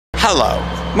Hello,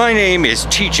 my name is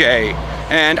TJ,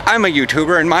 and I'm a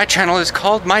YouTuber, and my channel is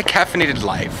called My Caffeinated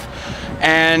Life.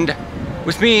 And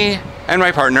with me and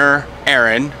my partner,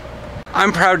 Aaron,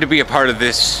 I'm proud to be a part of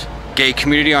this gay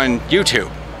community on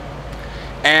YouTube.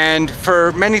 And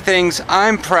for many things,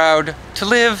 I'm proud to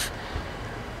live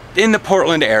in the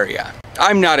Portland area.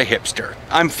 I'm not a hipster.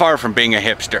 I'm far from being a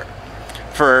hipster.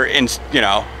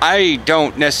 I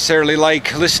don't necessarily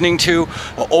like listening to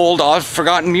old,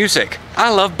 oft-forgotten music.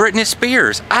 I love Britney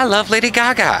Spears. I love Lady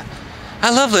Gaga. I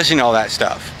love listening to all that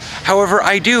stuff. However,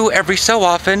 I do, every so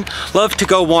often, love to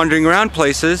go wandering around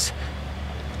places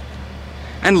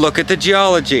and look at the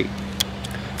geology.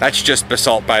 That's just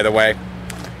basalt, by the way.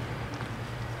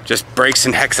 Just breaks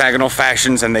in hexagonal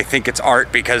fashions, and they think it's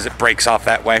art because it breaks off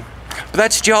that way. But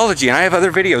that's geology, and I have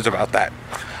other videos about that.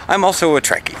 I'm also a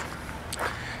Trekkie.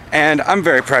 And I'm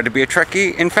very proud to be a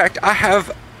Trekkie. In fact, I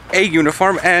have a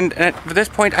uniform, and at this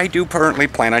point I do currently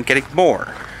plan on getting more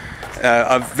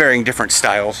of varying different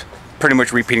styles. Pretty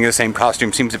much repeating the same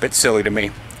costume seems a bit silly to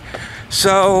me.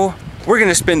 So we're going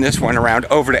to spin this one around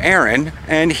over to Aaron,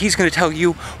 and he's going to tell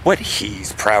you what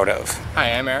he's proud of.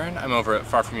 Hi, I'm Aaron. I'm over at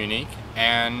Far From Unique,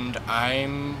 and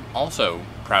I'm also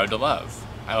proud to love.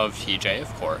 I love TJ,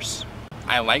 of course.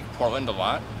 I like Portland a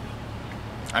lot.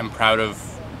 I'm proud of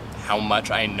how much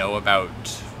I know about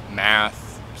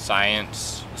math,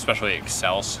 science, especially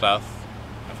Excel stuff.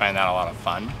 I find that a lot of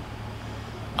fun.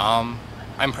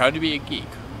 I'm proud to be a geek.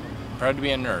 I'm proud to be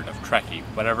a nerd, of Trekkie,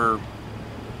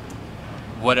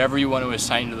 whatever you want to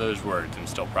assign to those words, I'm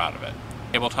still proud of it.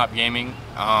 Tabletop gaming,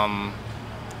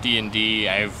 D&D,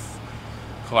 I've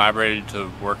collaborated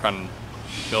to work on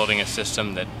building a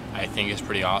system that I think is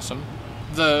pretty awesome.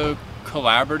 The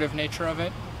collaborative nature of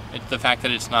it, it's the fact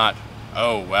that it's not,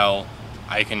 oh, well,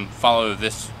 I can follow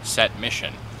this set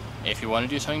mission. If you want to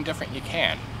do something different, you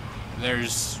can.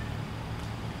 There's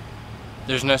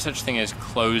no such thing as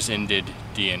close-ended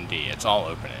D&D. It's all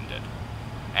open-ended.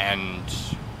 And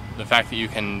the fact that you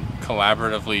can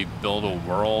collaboratively build a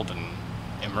world and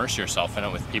immerse yourself in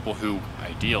it with people who,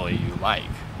 ideally, you like,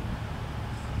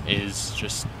 is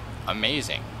just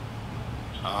amazing.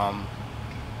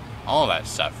 All of that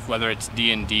stuff, whether it's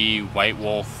D&D, White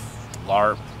Wolf,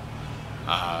 LARP,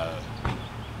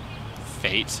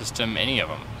 Fate system, any of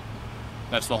them.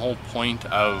 That's the whole point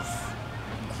of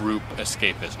group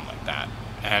escapism like that.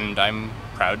 And I'm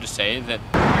proud to say that.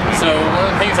 So one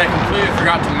of the things I completely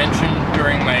forgot to mention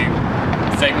during my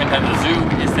segment at the zoo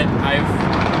is that I'm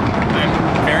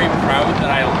very proud that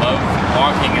I love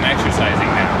walking and exercising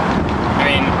now. I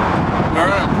mean, we're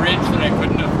on a bridge that I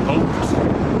couldn't have hoped,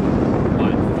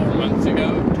 4 months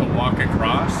ago, to walk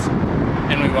across.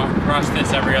 And we walk across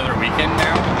this every other weekend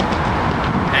now.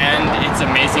 And it's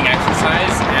amazing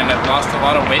exercise, and I've lost a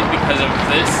lot of weight because of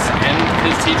this and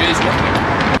because TJ's with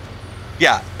me.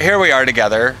 Yeah, here we are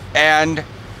together, and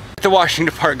at the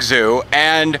Washington Park Zoo,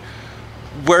 and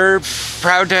we're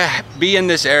proud to be in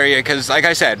this area because, like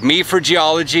I said, me for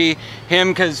geology, him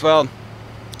because, well...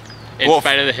 In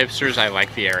spite of the hipsters, I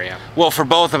like the area. Well, for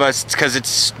both of us, because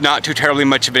it's not too terribly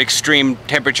much of an extreme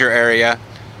temperature area.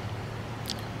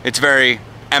 It's very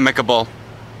amicable.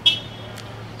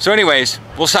 So anyways,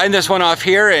 we'll sign this one off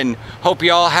here and hope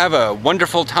you all have a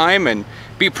wonderful time and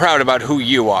be proud about who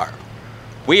you are.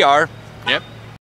 We are. Yep.